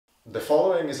The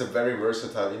following is a very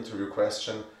versatile interview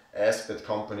question asked at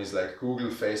companies like Google,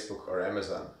 Facebook or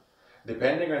Amazon.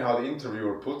 Depending on how the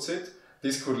interviewer puts it,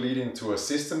 this could lead into a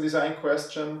system design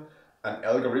question, an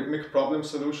algorithmic problem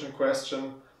solution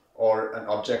question, or an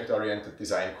object-oriented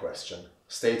design question.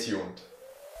 Stay tuned.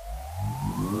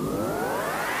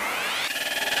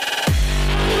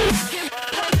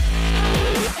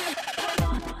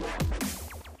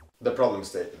 The problem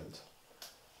statement.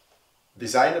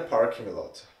 Design a parking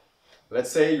lot. Let's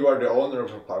say you are the owner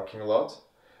of a parking lot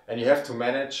and you have to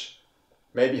manage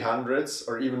maybe hundreds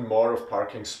or even more of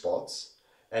parking spots,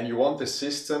 and you want a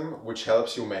system which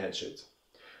helps you manage it.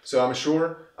 So I'm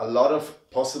sure a lot of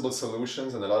possible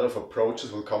solutions and a lot of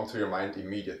approaches will come to your mind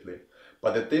immediately.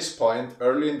 But at this point,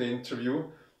 early in the interview,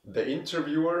 the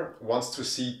interviewer wants to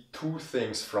see two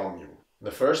things from you.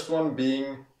 The first one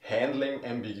being handling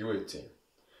ambiguity.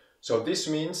 So this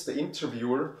means the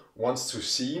interviewer wants to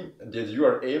see that you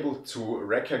are able to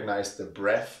recognize the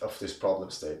breadth of this problem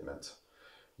statement.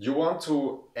 You want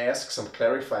to ask some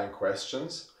clarifying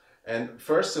questions, and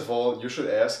first of all, you should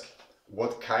ask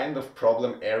what kind of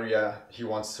problem area he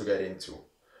wants to get into.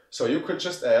 So you could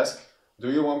just ask,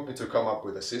 do you want me to come up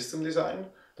with a system design?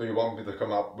 Do you want me to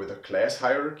come up with a class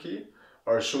hierarchy?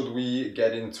 Or should we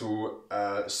get into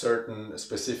a certain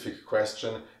specific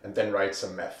question and then write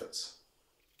some methods?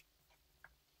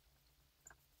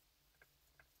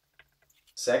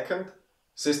 Second,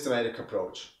 systematic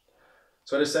approach.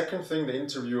 So the second thing the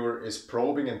interviewer is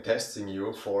probing and testing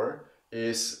you for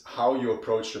is how you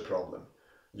approach the problem.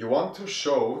 You want to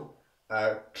show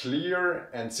a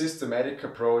clear and systematic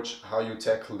approach how you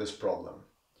tackle this problem.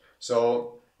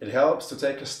 So it helps to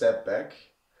take a step back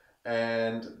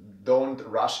and don't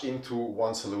rush into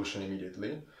one solution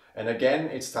immediately. And again,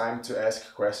 it's time to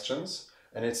ask questions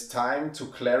and it's time to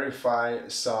clarify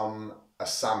some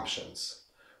assumptions.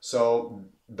 So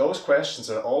those questions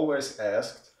are always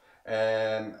asked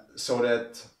and so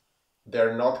that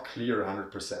they're not clear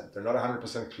 100%. They're not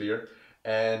 100% clear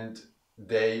and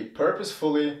they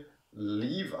purposefully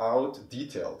leave out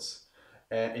details.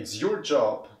 And it's your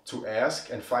job to ask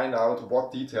and find out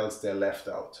what details they left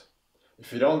out.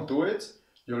 If you don't do it,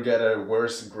 you'll get a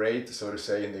worse grade, so to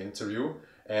say, in the interview,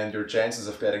 and your chances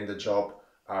of getting the job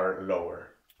are lower.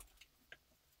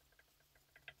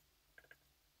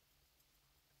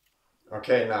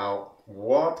 Okay, now,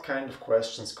 what kind of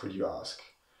questions could you ask?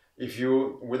 If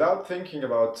you, without thinking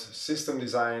about system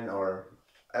design or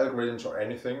algorithms or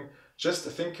anything, just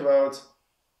think about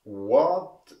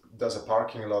what does a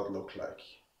parking lot look like?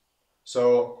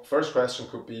 So, first question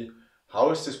could be,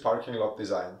 how is this parking lot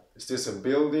designed? Is this a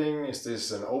building? Is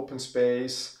this an open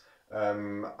space?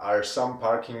 Are some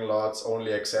parking lots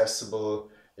only accessible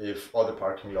if other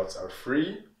parking lots are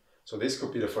free? So this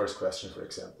could be the first question, for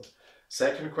example.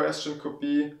 Second question could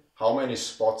be, how many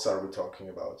spots are we talking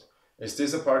about? Is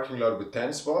this a parking lot with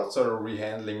 10 spots or are we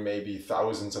handling maybe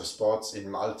thousands of spots in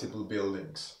multiple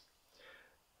buildings?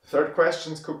 Third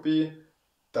questions could be,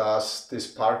 does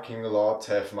this parking lot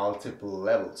have multiple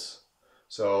levels?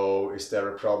 So is there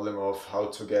a problem of how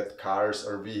to get cars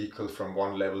or vehicles from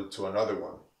one level to another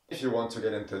one? If you want to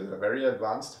get into the very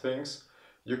advanced things,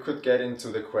 you could get into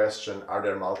the question, are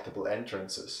there multiple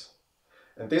entrances?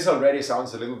 And this already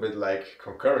sounds a little bit like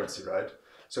concurrency, right?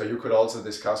 So you could also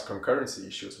discuss concurrency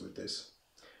issues with this.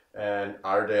 And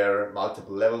are there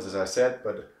multiple levels, as I said,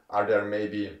 but are there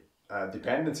maybe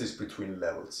dependencies between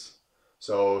levels?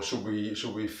 So should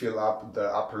we fill up the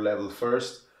upper level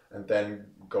first and then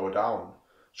go down?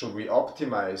 Should we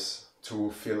optimize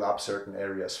to fill up certain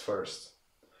areas first?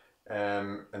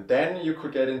 And then you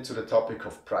could get into the topic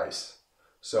of price.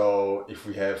 So if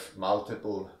we have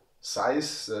multiple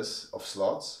sizes of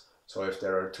slots, so if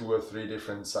there are 2 or 3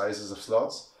 different sizes of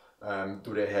slots,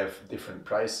 do they have different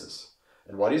prices?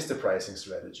 And what is the pricing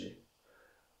strategy?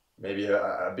 Maybe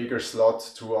a bigger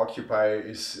slot to occupy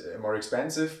is more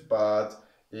expensive, but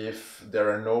if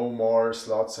there are no more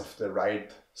slots of the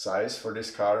right size for this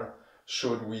car,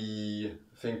 should we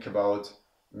think about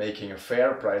making a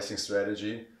fair pricing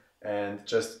strategy and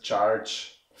just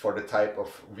charge for the type of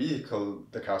vehicle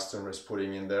the customer is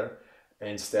putting in there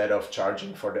instead of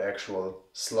charging for the actual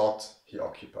slot he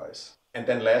occupies? And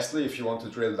then lastly, if you want to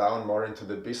drill down more into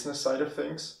the business side of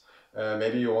things,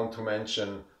 maybe you want to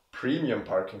mention premium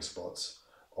parking spots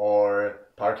or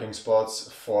parking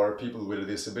spots for people with a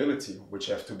disability, which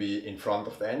have to be in front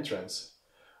of the entrance,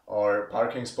 or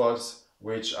parking spots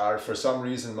which are for some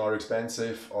reason more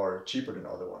expensive or cheaper than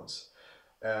other ones.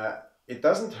 It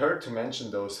doesn't hurt to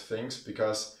mention those things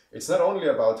because it's not only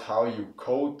about how you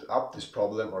code up this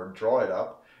problem or draw it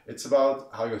up, it's about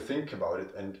how you think about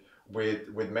it and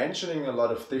with mentioning a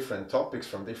lot of different topics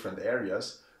from different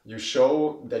areas, you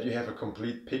show that you have a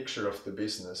complete picture of the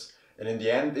business. And in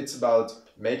the end, it's about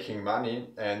making money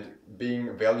and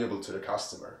being valuable to the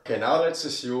customer. Okay, now let's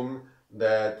assume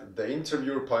that the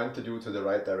interviewer pointed you to the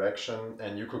right direction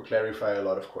and you could clarify a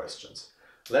lot of questions.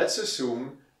 Let's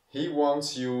assume he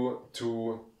wants you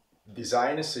to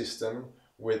design a system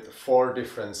with four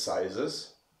different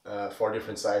sizes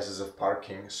of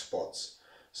parking spots.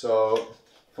 So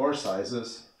 4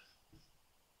 sizes.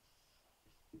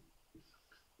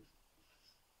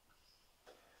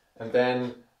 And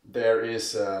then there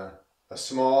is a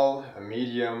small, a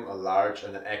medium, a large,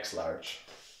 and an X large.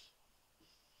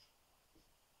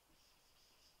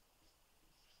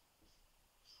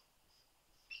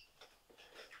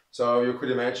 So you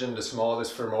could imagine the small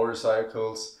is for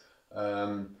motorcycles,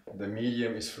 the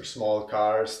medium is for small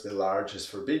cars, the large is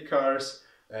for big cars,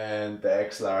 and the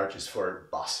X large is for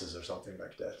buses or something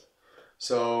like that.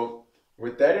 So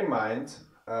with that in mind,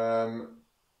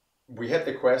 we had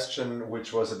the question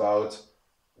which was about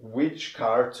which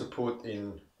car to put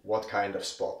in what kind of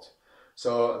spot.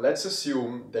 So let's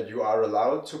assume that you are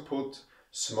allowed to put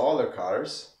smaller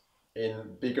cars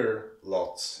in bigger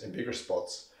lots, in bigger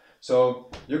spots. So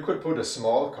you could put a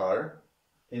small car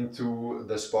into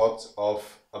the spot of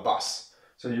a bus.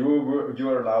 So you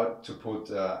are allowed to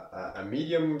put a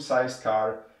medium-sized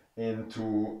car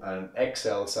into an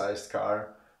XL-sized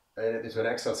car, into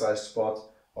an XL-sized spot,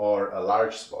 or a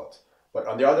large spot. But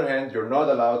on the other hand, you're not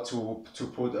allowed to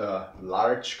put a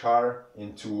large car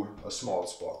into a small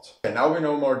spot. And now we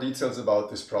know more details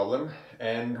about this problem,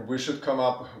 and we should come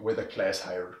up with a class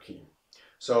hierarchy.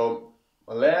 So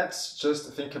let's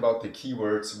just think about the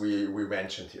keywords we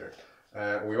mentioned here.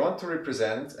 We want to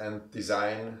represent and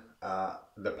design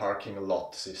the parking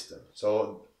lot system.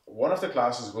 So one of the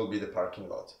classes will be the parking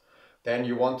lot. Then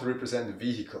you want to represent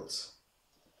vehicles,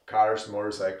 cars,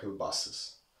 motorcycle,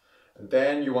 buses. And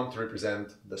then you want to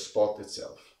represent the spot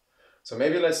itself. So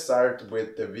maybe let's start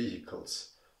with the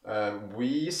vehicles.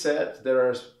 We said there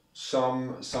are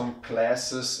some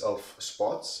classes of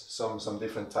spots, some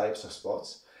different types of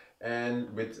spots.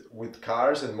 And with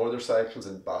cars and motorcycles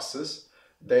and buses,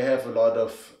 they have a lot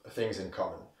of things in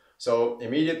common. So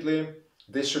immediately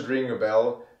this should ring a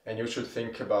bell and you should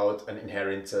think about an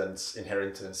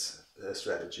inheritance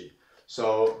strategy.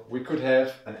 So we could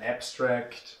have an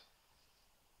abstract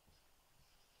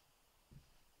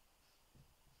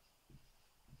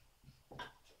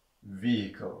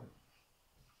vehicle.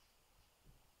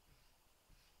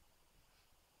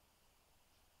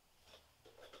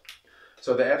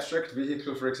 So the abstract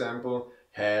vehicle, for example,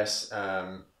 has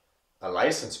a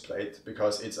license plate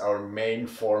because it's our main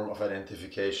form of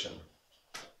identification.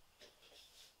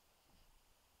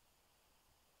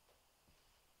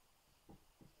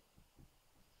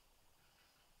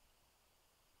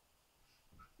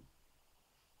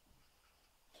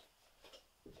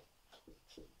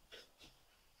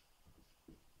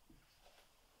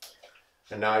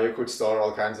 And now you could store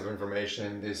all kinds of information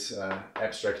in this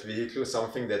abstract vehicle,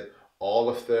 something that all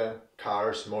of the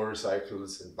cars,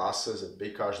 motorcycles and buses and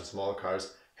big cars and small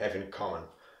cars have in common.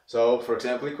 So for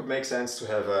example, it could make sense to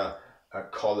have a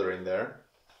color in there.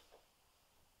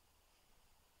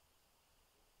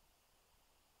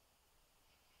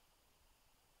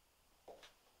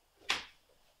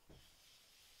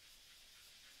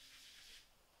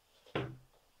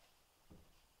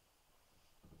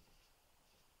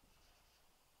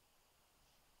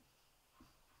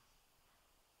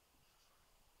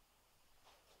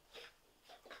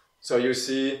 So you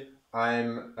see,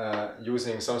 I'm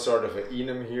using some sort of an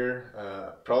enum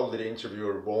here. Probably the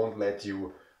interviewer won't let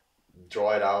you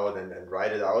draw it out and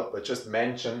write it out, but just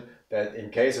mention that in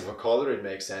case of a color, it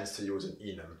makes sense to use an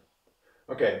enum.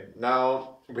 Okay,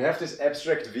 now we have this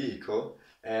abstract vehicle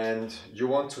and you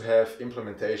want to have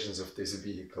implementations of this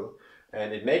vehicle.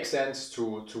 And it makes sense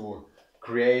to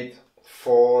create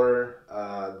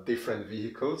 4 different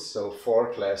vehicles, so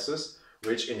 4 classes,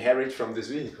 which inherit from this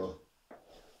vehicle.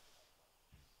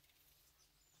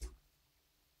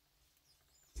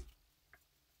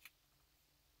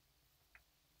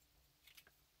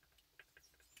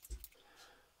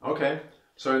 Okay,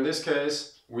 so in this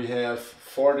case we have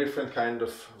 4 different kind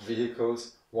of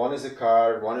vehicles. One is a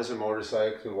car, one is a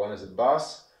motorcycle, one is a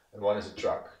bus, and one is a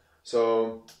truck.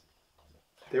 So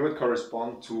they would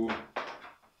correspond to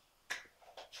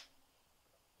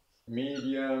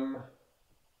medium,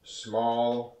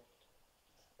 small,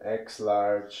 X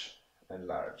large, and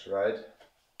large, right?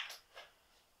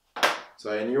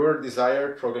 So in your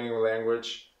desired programming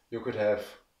language, you could have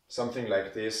something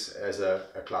like this as a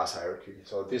class hierarchy.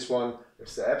 So this one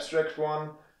is the abstract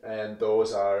one, and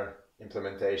those are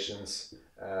implementations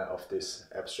of this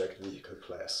abstract vehicle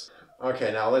class.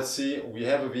 Okay, now let's see, we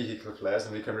have a vehicle class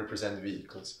and we can represent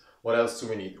vehicles. What else do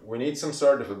we need? We need some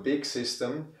sort of a big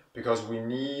system because we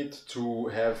need to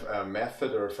have a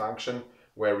method or a function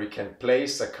where we can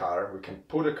place a car, we can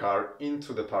put a car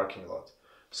into the parking lot.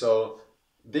 So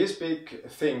this big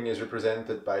thing is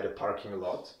represented by the parking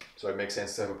lot. So it makes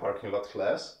sense to have a parking lot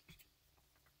class.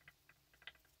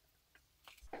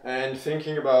 And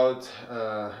thinking about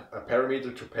a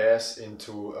parameter to pass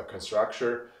into a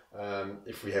constructor,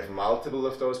 if we have multiple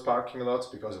of those parking lots,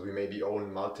 because we maybe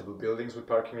own multiple buildings with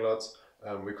parking lots,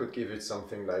 we could give it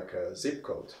something like a zip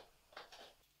code.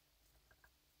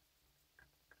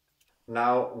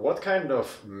 Now, what kind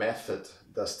of method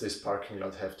does this parking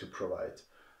lot have to provide?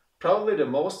 Probably the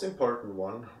most important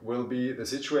one will be the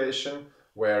situation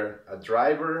where a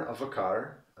driver of a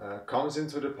car comes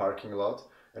into the parking lot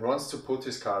and wants to put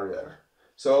his car there.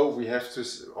 So we have to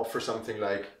offer something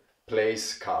like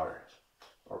place car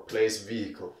or place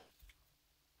vehicle.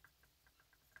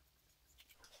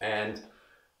 And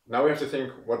now we have to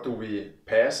think, what do we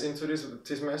pass into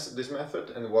this method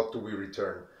and what do we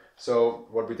return? So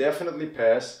what we definitely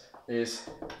pass is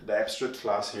the abstract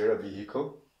class here, a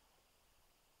vehicle.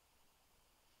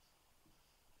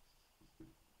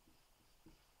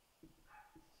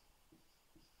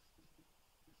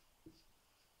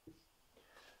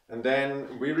 And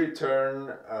then we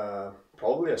return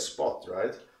probably a spot,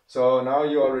 right? So now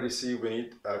you already see we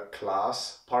need a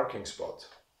class parking spot.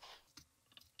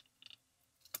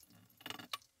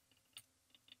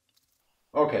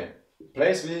 Okay,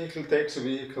 place vehicle, takes a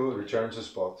vehicle, returns a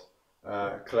spot.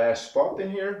 Class spot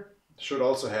in here should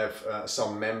also have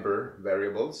some member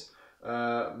variables.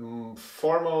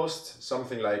 Foremost,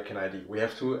 something like an ID. We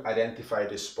have to identify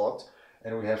this spot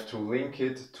and we have to link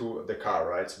it to the car,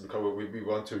 right? So because we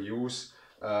want to use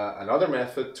another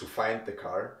method to find the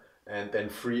car and then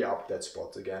free up that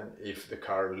spot again if the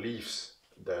car leaves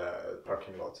the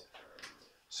parking lot.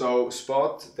 So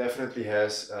spot definitely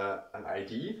has an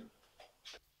ID.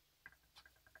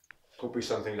 Could be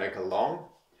something like a long.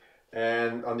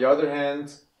 And on the other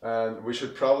hand, we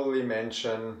should probably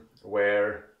mention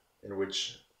where, in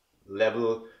which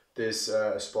level this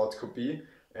spot could be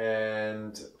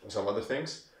and some other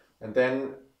things. And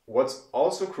then what's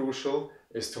also crucial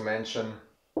is to mention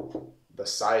the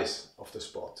size of the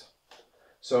spot.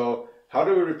 So how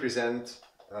do we represent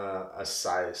a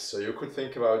size? So you could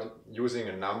think about using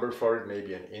a number for it,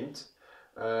 maybe an int,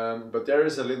 but there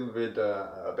is a little bit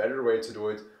a better way to do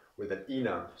it with an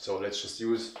enum. So let's just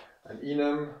use an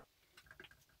enum.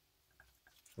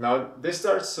 Now this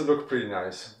starts to look pretty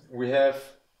nice. We have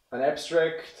an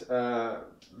abstract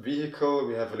vehicle,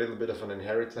 we have a little bit of an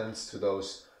inheritance to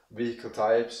those vehicle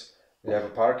types. We have a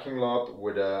parking lot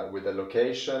with a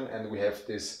location, and we have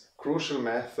this crucial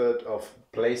method of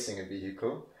placing a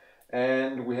vehicle,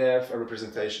 and we have a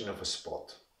representation of a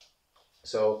spot.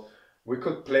 So we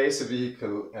could place a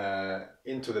vehicle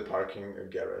into the parking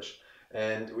garage.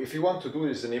 And if you want to do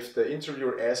this, and if the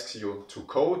interviewer asks you to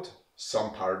code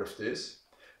some part of this,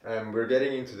 we're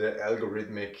getting into the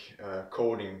algorithmic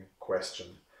coding question.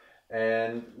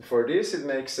 And for this, it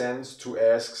makes sense to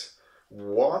ask,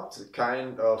 what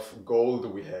kind of goal do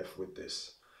we have with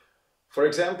this? For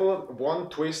example, one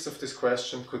twist of this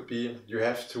question could be you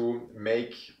have to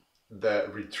make the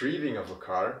retrieving of a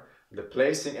car, the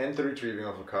placing and the retrieving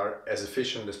of a car, as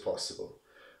efficient as possible.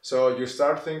 So you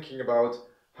start thinking about,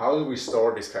 how do we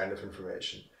store this kind of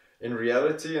information? In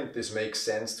reality, and this makes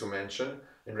sense to mention,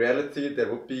 in reality there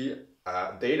would be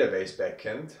a database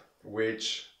backend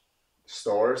which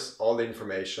stores all the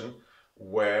information,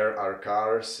 where are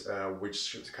cars,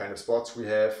 which kind of spots we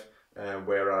have,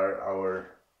 where are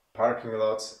our parking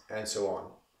lots, and so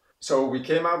on. So we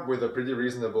came up with a pretty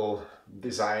reasonable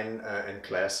design and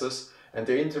classes, and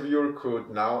the interviewer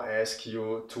could now ask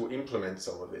you to implement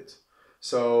some of it.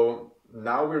 So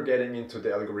now we're getting into the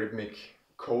algorithmic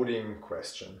coding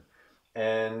question,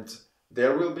 and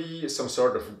there will be some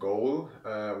sort of goal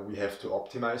we have to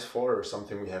optimize for, or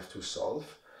something we have to solve.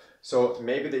 So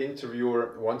maybe the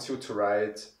interviewer wants you to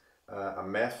write a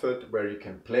method where you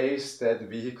can place that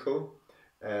vehicle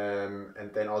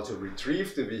and then also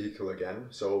retrieve the vehicle again.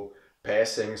 So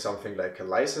passing something like a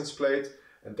license plate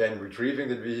and then retrieving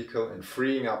the vehicle and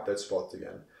freeing up that spot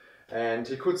again. And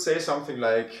he could say something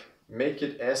like, make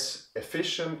it as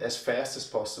efficient, as fast as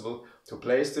possible to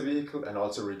place the vehicle and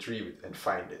also retrieve it and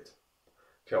find it.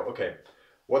 Okay,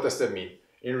 what does that mean?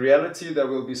 In reality, there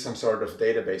will be some sort of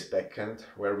database backend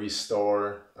where we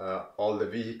store all the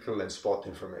vehicle and spot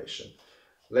information.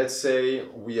 Let's say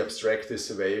we abstract this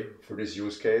away for this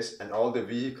use case, and all the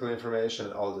vehicle information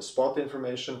and all the spot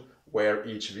information where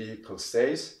each vehicle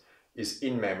stays is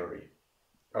in memory.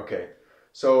 Okay,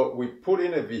 so we put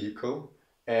in a vehicle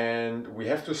and we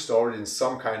have to store it in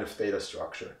some kind of data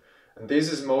structure. And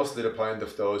this is mostly the point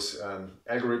of those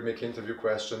algorithmic interview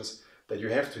questions, that you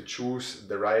have to choose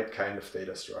the right kind of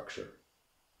data structure.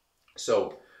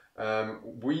 So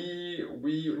we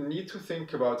need to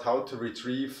think about how to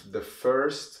retrieve the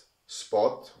first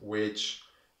spot which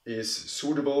is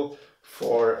suitable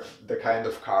for the kind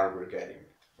of car we're getting.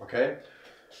 Okay,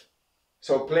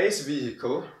 so place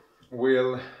vehicle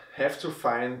will have to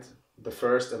find the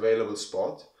first available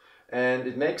spot, and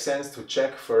it makes sense to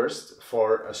check first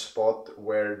for a spot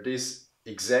where this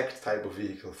exact type of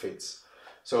vehicle fits.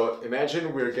 So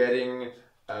imagine we're getting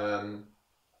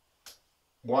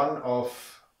one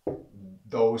of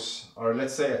those, or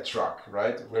let's say a truck,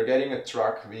 right? We're getting a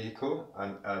truck vehicle,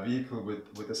 and a vehicle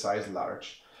with the size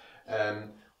large.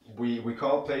 We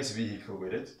call place vehicle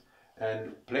with it,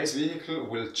 and place vehicle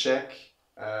will check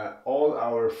all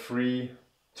our free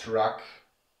truck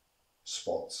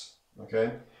spots.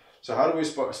 Okay, so how do we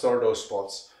store those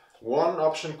spots? One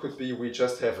option could be we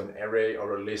just have an array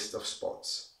or a list of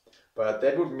spots, but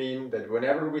that would mean that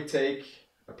whenever we take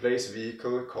a place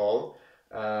vehicle call,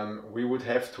 we would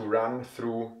have to run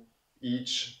through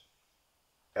each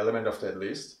element of that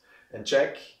list and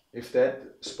check if that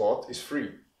spot is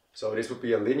free. So this would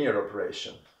be a linear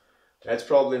operation. That's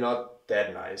probably not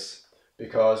that nice,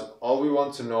 because all we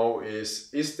want to know is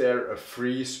there a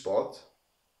free spot?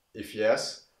 If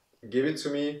yes, give it to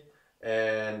me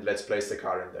and let's place the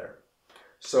car in there.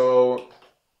 So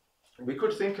we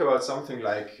could think about something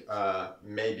like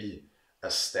maybe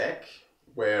a stack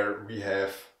where we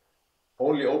have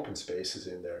only open spaces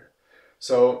in there.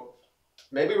 So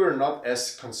maybe we're not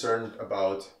as concerned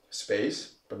about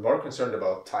space, but more concerned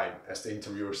about time, as the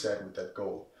interviewer said with that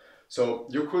goal. So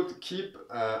you could keep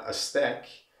a stack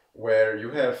where you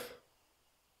have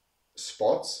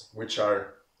spots which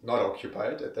are not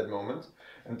occupied at that moment.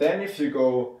 And then if you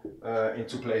go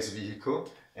into place vehicle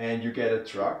and you get a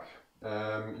truck,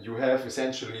 you have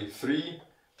essentially three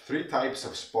types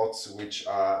of spots which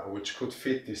could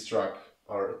fit this truck,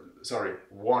 or sorry,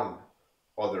 one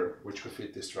other which could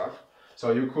fit this truck.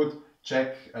 So you could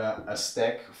check a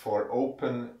stack for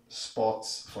open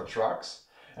spots for trucks,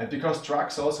 and because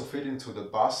trucks also fit into the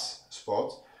bus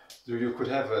spot, you could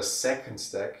have a second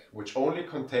stack which only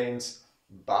contains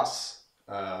bus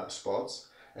spots,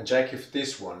 and check if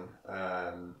this one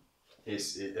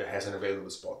has an available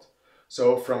spot.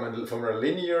 So from a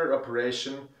linear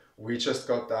operation, we just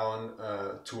got down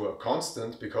to a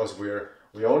constant, because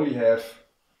we only have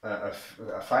a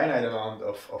finite amount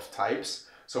of types.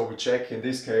 So we check in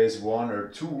this case 1 or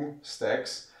 2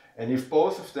 stacks, and if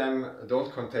both of them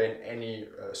don't contain any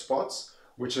spots,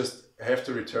 we just have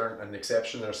to return an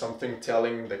exception or something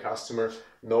telling the customer,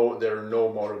 no, there are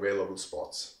no more available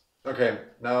spots. Okay,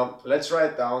 now let's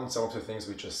write down some of the things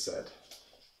we just said.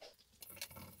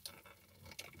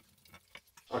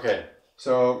 Okay,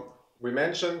 so we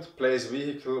mentioned place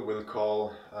vehicle will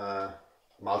call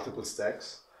multiple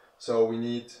stacks. So we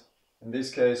need, in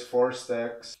this case, 4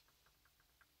 stacks.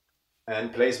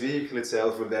 And place vehicle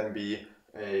itself will then be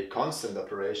a constant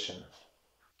operation.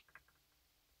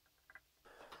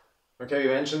 Okay, we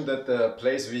mentioned that the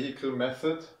place vehicle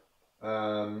method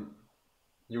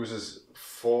uses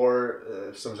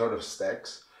 4 some sort of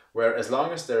stacks, where as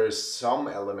long as there is some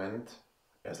element,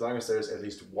 as long as there is at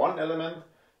least one element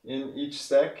in each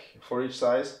stack for each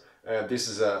size, this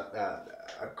is a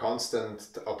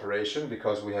constant operation,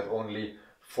 because we have only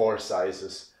 4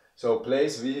 sizes. So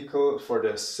place vehicle for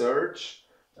the search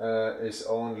is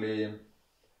only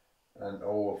an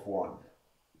O of 1.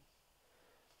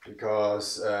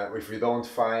 Because if we don't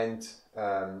find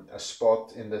a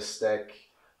spot in the stack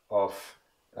of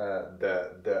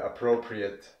the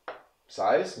appropriate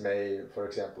size, for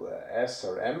example S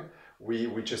or M,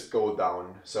 we just go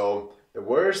down. So the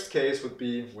worst case would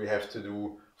be we have to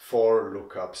do 4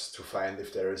 lookups to find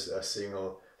if there is a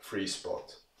single free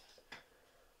spot.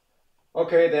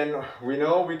 Okay, then we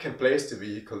know we can place the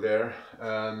vehicle there,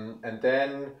 and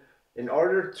then in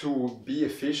order to be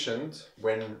efficient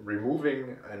when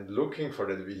removing and looking for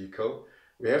that vehicle,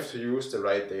 we have to use the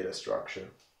right data structure.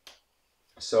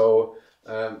 So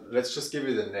let's just give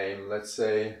it a name. Let's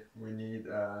say we need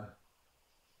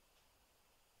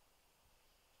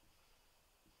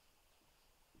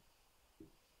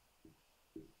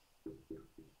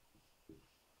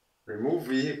remove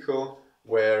vehicle,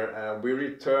 where we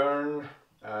return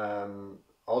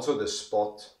also the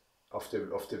spot of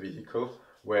the vehicle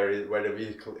where the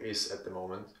vehicle is at the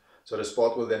moment. So the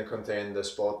spot will then contain the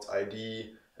spot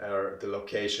ID or the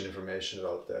location information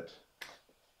about that.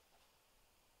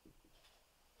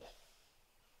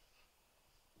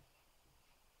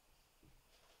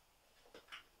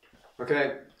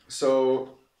 Okay,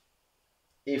 so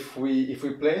if we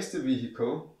place the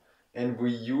vehicle and we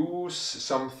use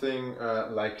something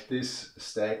like this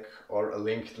stack or a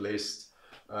linked list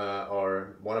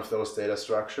or one of those data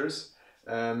structures,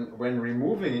 when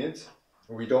removing it,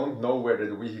 we don't know where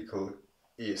the vehicle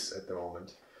is at the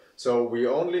moment. So we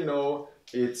only know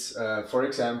it's, for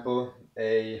example,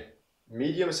 a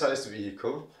medium-sized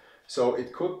vehicle. So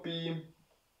it could be,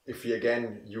 if we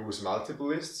again use multiple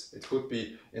lists, it could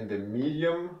be in the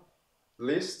medium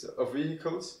list of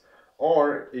vehicles,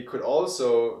 or it could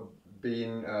also be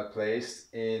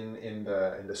placed in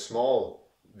the small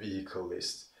vehicle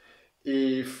list.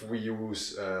 If we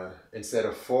use instead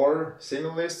of 4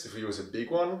 single lists, if we use a big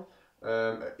one,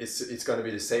 it's going to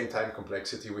be the same time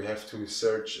complexity. We have to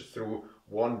search through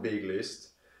one big list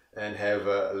and have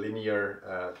a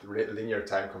linear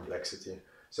time complexity.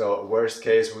 So worst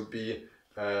case would be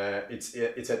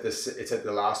it's at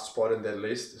the last spot in that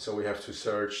list, so we have to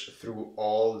search through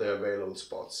all the available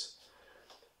spots,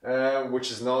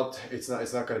 which is not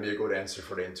going to be a good answer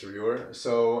for the interviewer.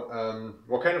 So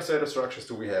what kind of data structures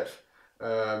do we have?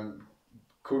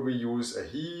 Could we use a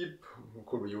heap?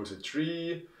 Could we use a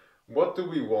tree? What do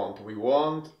we want? We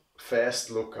want fast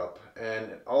lookup,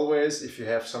 and always if you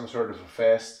have some sort of a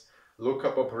fast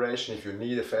lookup operation, if you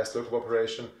need a fast lookup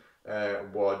operation,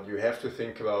 what you have to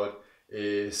think about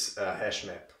is a hash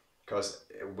map, because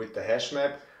with the hash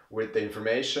map, with the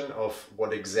information of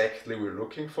what exactly we're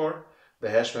looking for, the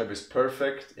hash map is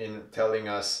perfect in telling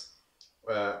us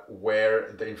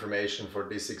where the information for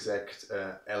this exact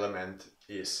element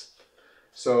is.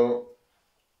 So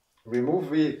remove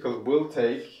vehicle will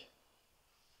take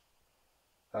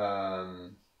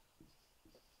the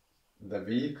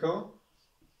vehicle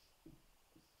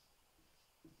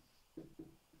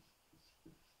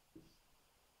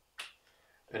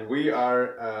and we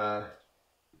are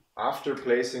after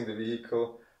placing the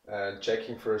vehicle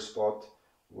checking for a spot.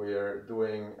 We're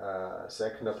doing a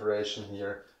second operation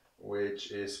here,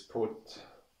 which is put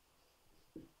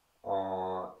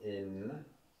in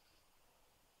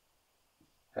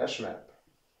hash map.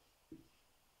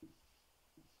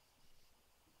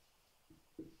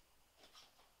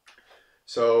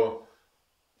 So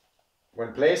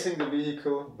when placing the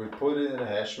vehicle, we put it in a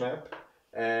hash map,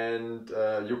 and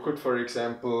you could, for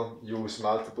example, use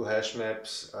multiple hash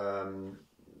maps,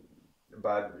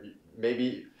 but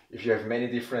maybe if you have many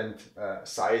different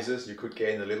sizes, you could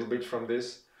gain a little bit from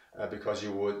this because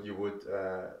you would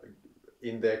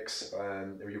index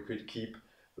and you could keep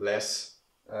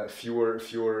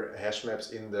fewer hash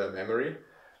maps in the memory.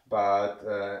 But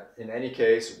in any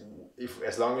case,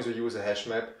 as long as you use a hash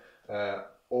map,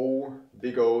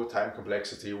 big O time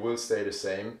complexity will stay the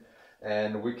same,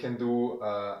 and we can do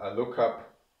a lookup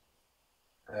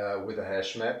with a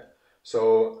hash map.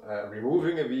 So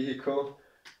removing a vehicle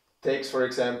takes, for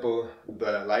example,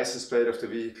 the license plate of the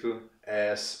vehicle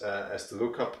as the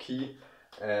lookup key,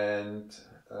 and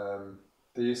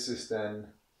this is then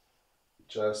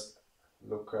just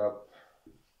lookup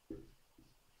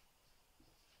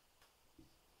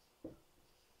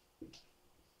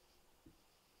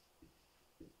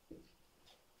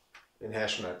in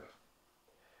hash map.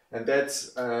 And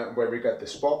that's where we got the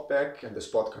spot back, and the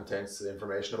spot contains the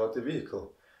information about the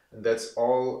vehicle. And that's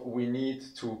all we need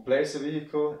to place a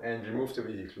vehicle and remove the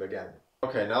vehicle again.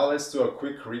 Okay, now let's do a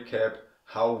quick recap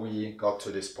how we got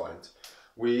to this point.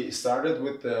 We started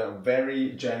with the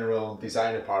very general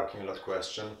design a parking lot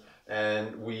question,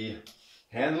 and we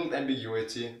handled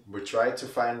ambiguity. We tried to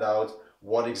find out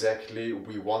what exactly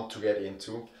we want to get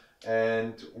into,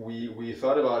 and we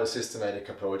thought about a systematic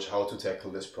approach how to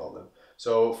tackle this problem.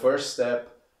 So first step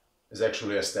is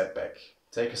actually a step back.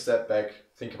 Take a step back,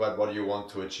 think about what you want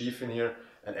to achieve in here,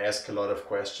 and ask a lot of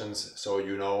questions so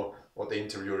you know what the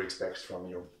interviewer expects from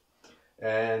you.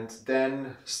 And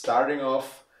then starting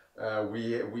off,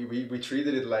 we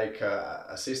treated it like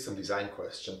a system design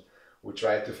question. We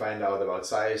tried to find out about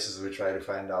sizes, we tried to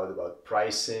find out about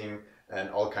pricing and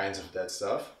all kinds of that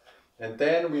stuff. And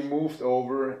then we moved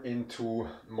over into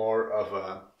more of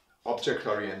a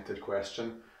object-oriented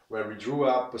question, where we drew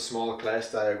up a small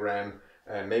class diagram,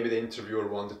 and maybe the interviewer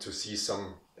wanted to see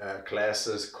some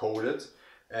classes coded.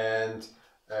 And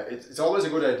it's always a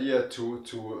good idea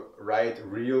to write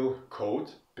real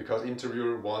code, because the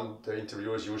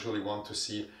interviewers usually want to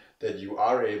see that you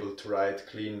are able to write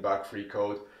clean, bug-free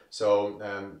code. So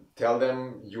tell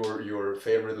them your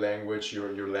favorite language,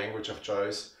 your language of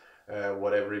choice,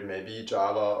 whatever it may be,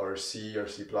 Java or C or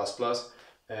C++,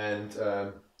 and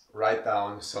write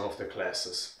down some of the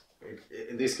classes.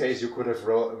 In this case, we could have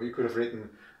written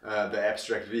the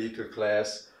abstract vehicle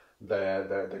class,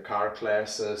 the car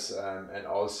classes, and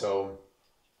also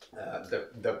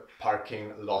the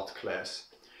parking lot class.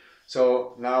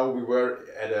 So now we were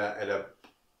at a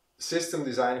system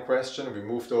design question, we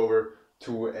moved over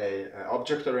to an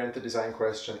object-oriented design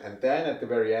question, and then at the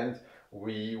very end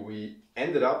we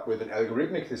ended up with an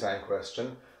algorithmic design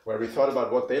question where we thought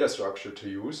about what data structure to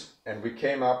use, and we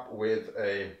came up with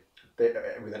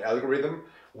an algorithm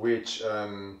which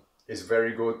is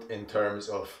very good in terms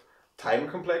of time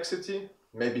complexity,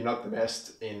 maybe not the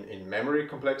best in memory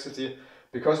complexity,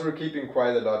 because we're keeping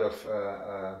quite a lot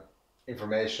of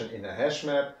information in a hash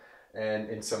map and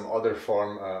in some other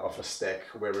form of a stack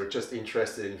where we're just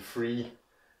interested in free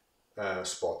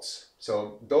spots.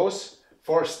 So those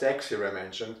 4 stacks here I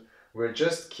mentioned, we're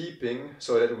just keeping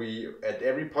so that we, at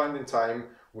every point in time,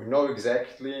 we know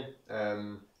exactly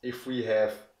if we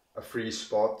have a free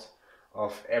spot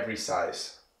of every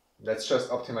size. That's just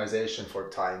optimization for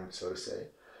time, so to say.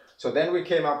 So then we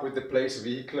came up with the place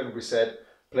vehicle, and we said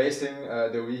placing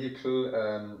the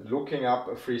vehicle, looking up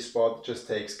a free spot just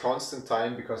takes constant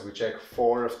time because we check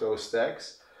 4 of those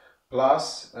stacks.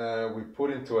 Plus we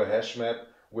put into a hash map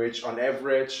which on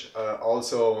average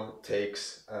also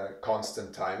takes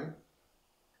constant time.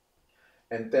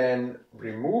 And then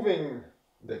removing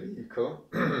the vehicle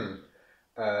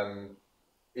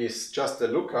is just a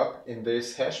lookup in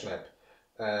this hash map.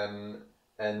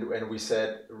 And when we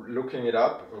said looking it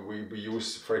up, we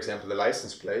use, for example, the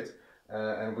license plate,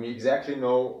 and we exactly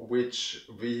know which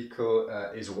vehicle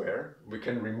is where. We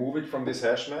can remove it from this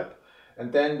hash map.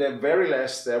 And then the very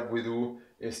last step we do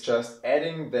is just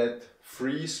adding that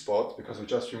free spot, because we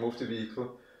just removed the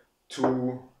vehicle,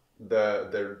 to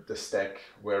the stack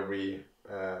where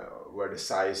where the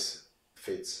size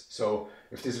fits. So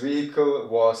if this vehicle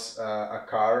was a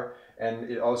car and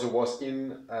it also was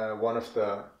in one of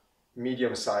the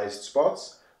medium-sized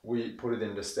spots, we put it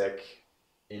in the stack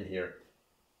in here.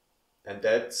 And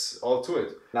that's all to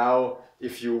it. Now,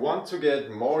 if you want to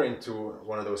get more into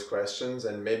one of those questions,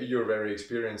 and maybe you're very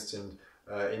experienced in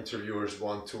interviewers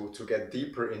want to get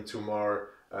deeper into more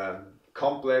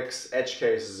complex edge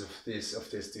cases of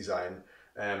this design,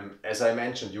 as I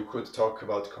mentioned, you could talk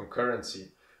about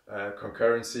concurrency.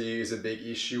 Concurrency is a big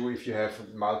issue if you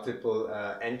have multiple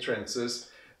entrances,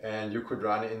 and you could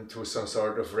run into some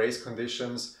sort of race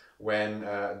conditions when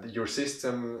your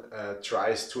system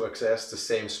tries to access the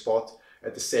same spot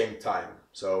at the same time.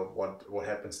 So what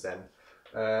happens then?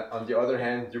 On the other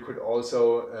hand, you could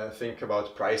also think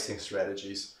about pricing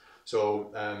strategies.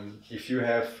 So if you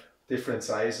have different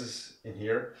sizes in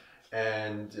here,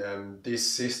 and this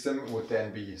system would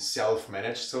then be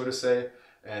self-managed, so to say,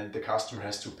 and the customer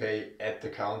has to pay at the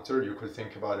counter, you could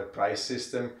think about a price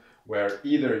system where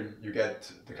either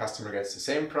the customer gets the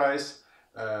same price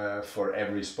for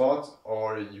every spot,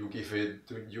 or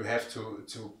you have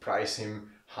to price him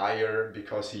higher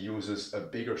because he uses a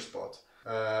bigger spot.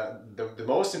 The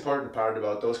most important part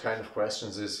about those kind of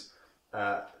questions is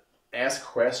ask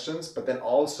questions, but then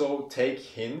also take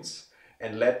hints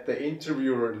and let the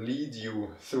interviewer lead you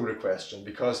through the question,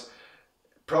 because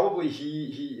probably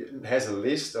he has a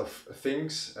list of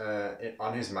things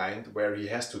on his mind where he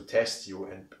has to test you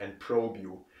and probe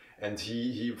you. And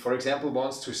he, for example,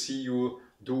 wants to see you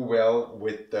do well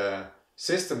with the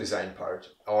system design part,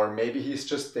 or maybe he's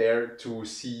just there to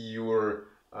see your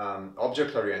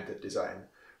object-oriented design.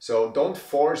 So don't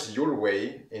force your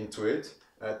way into it,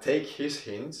 take his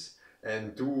hints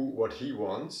and do what he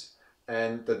wants,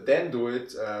 and then do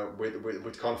it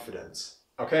with confidence.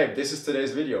 Okay, this is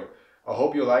today's video. I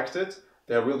hope you liked it.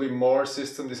 There will be more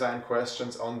system design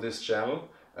questions on this channel.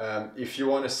 If you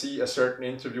want to see a certain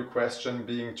interview question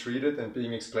being treated and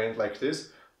being explained like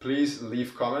this, please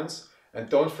leave comments and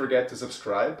don't forget to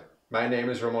subscribe. My name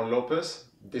is Ramon Lopez.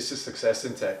 This is Success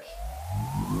in Tech.